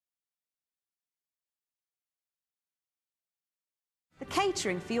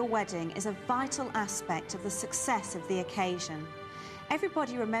Catering for your wedding is a vital aspect of the success of the occasion.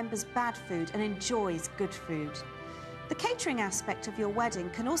 Everybody remembers bad food and enjoys good food. The catering aspect of your wedding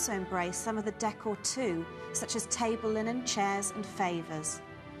can also embrace some of the decor too, such as table linen, chairs and favours.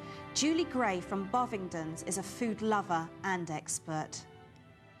 Julie Gray from Bovingdons is a food lover and expert.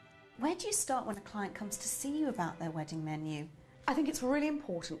 Where do you start when a client comes to see you about their wedding menu? I think it's really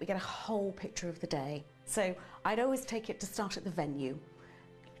important we get a whole picture of the day. So I'd always take it to start at the venue.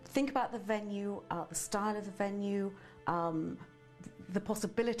 Think about the venue, the style of the venue, the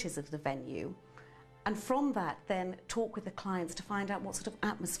possibilities of the venue. And from that, then talk with the clients to find out what sort of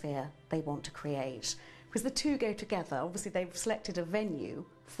atmosphere they want to create. Because the two go together. Obviously, they've selected a venue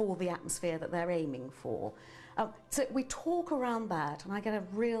for the atmosphere that they're aiming for. So we talk around that, and I get a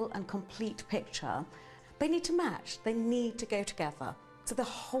real and complete picture. They need to match. They need to go together. So the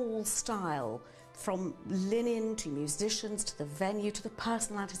whole style, from linen to musicians to the venue to the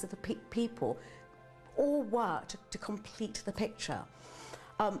personalities of the people, all work to complete the picture.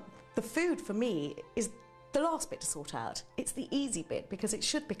 The food, for me, is the last bit to sort out. It's the easy bit because it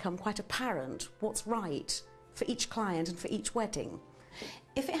should become quite apparent what's right for each client and for each wedding.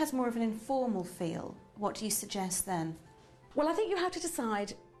 If it has more of an informal feel, what do you suggest then? Well, I think you have to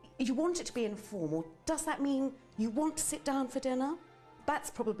decide, you want it to be informal. Does that mean you want to sit down for dinner?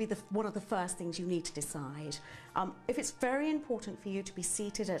 That's probably one of the first things you need to decide. If it's very important for you to be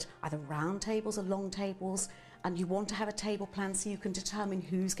seated at either round tables or long tables, and you want to have a table plan so you can determine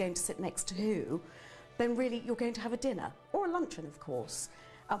who's going to sit next to who, then really you're going to have a dinner, or a luncheon of course.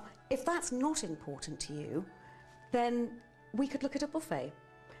 If that's not important to you, then we could look at a buffet.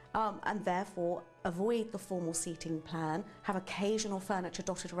 And therefore avoid the formal seating plan, have occasional furniture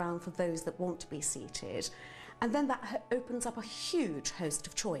dotted around for those that want to be seated, and then that opens up a huge host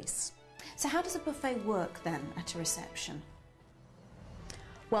of choice. So how does a buffet work then at a reception?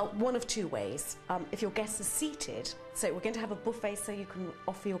 Well, one of two ways. If your guests are seated, so we're going to have a buffet so you can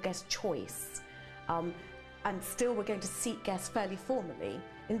offer your guests choice, and still we're going to seat guests fairly formally.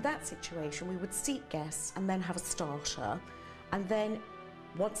 In that situation, we would seat guests and then have a starter, and then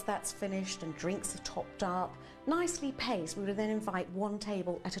once that's finished and drinks are topped up, nicely paced, we would then invite one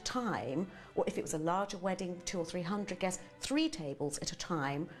table at a time, or if it was a larger wedding, 200 or 300 guests, 3 tables at a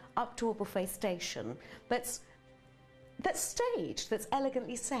time, up to a buffet station. That's staged, that's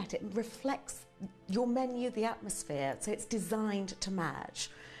elegantly set. It reflects your menu, the atmosphere, so it's designed to match.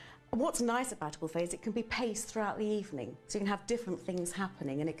 What's nice about a buffet is it can be paced throughout the evening, so you can have different things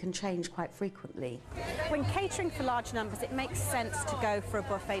happening and it can change quite frequently. When catering for large numbers, it makes sense to go for a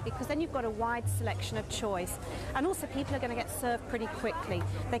buffet because then you've got a wide selection of choice, and also people are going to get served pretty quickly.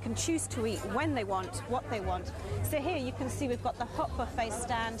 They can choose to eat when they want, what they want. So here you can see we've got the hot buffet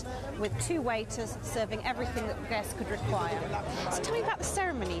stand with 2 waiters serving everything that the guests could require. So tell me about the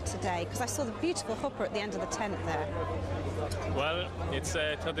ceremony today, because I saw the beautiful hupper at the end of the tent there. Well, it's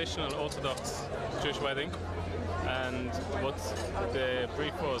a traditional Orthodox Jewish wedding, and what the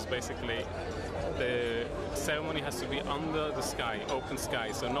brief was basically, the ceremony has to be under the sky, open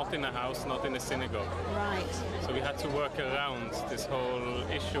sky, so not in a house, not in a synagogue. Right. So we had to work around this whole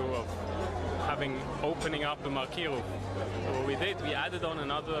issue of opening up a marquee roof. So what we did, we added on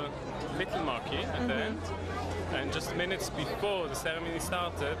another little marquee at the end. And just minutes before the ceremony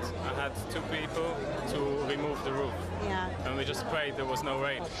started, I had 2 people to remove the roof. Yeah. And we just prayed there was no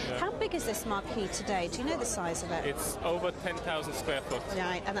rain. How big is this marquee today? Do you know the size of it? It's over 10,000 square foot.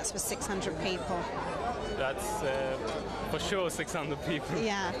 Right, and that's for 600 people. That's for sure 600 people.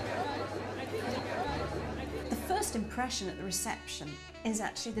 Yeah. The first impression at the reception is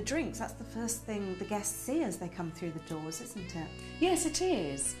actually the drinks. That's the first thing the guests see as they come through the doors, isn't it? Yes, it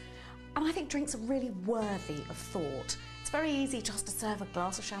is. And I think drinks are really worthy of thought. It's very easy just to serve a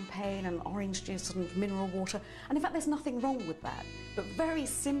glass of champagne and orange juice and mineral water, and in fact there's nothing wrong with that. But very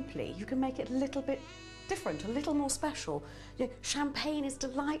simply, you can make it a little bit different, a little more special. You know, champagne is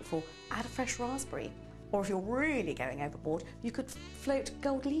delightful, add a fresh raspberry. Or if you're really going overboard, you could float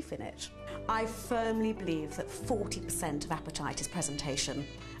gold leaf in it. I firmly believe that 40% of appetite is presentation,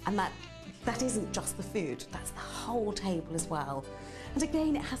 and that isn't just the food, that's the whole table as well. And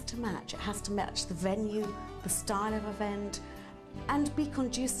again, it has to match. It has to match the venue, the style of event, and be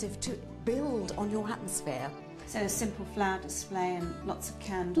conducive to build on your atmosphere. So a simple flower display and lots of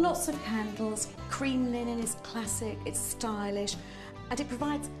candles. Lots of candles. Cream linen is classic, it's stylish, and it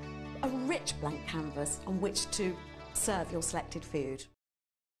provides a rich blank canvas on which to serve your selected food.